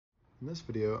In this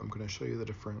video, I'm going to show you the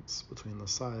difference between the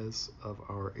size of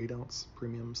our 8-ounce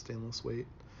premium stainless weight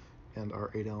and our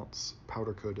 8-ounce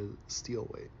powder-coated steel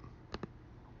weight.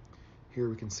 Here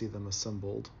we can see them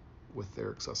assembled with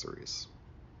their accessories.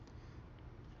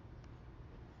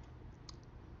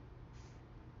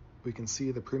 We can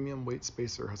see the premium weight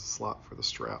spacer has a slot for the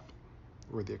strap,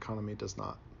 where the economy does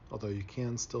not, although you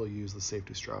can still use the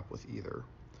safety strap with either.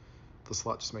 The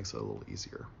slot just makes it a little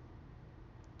easier.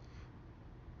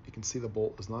 You can see the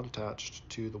bolt is not attached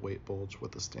to the weight bulge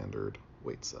with the standard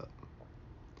weight set.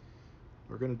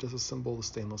 We're going to disassemble the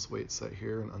stainless weight set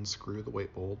here and unscrew the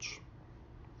weight bulge.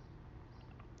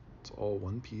 It's all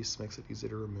one piece, makes it easy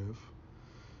to remove.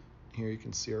 Here you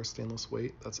can see our stainless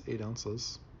weight, that's 8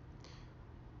 ounces.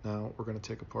 Now we're going to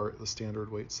take apart the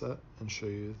standard weight set and show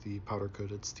you the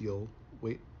powder-coated steel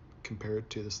weight compared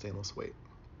to the stainless weight.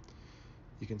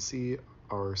 You can see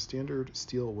our standard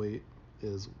steel weight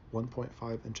is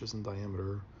 1.5 inches in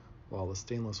diameter, while the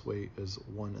stainless weight is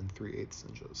 1 3/8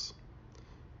 inches.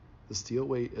 The steel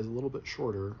weight is a little bit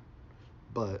shorter,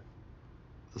 but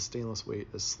the stainless weight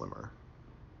is slimmer.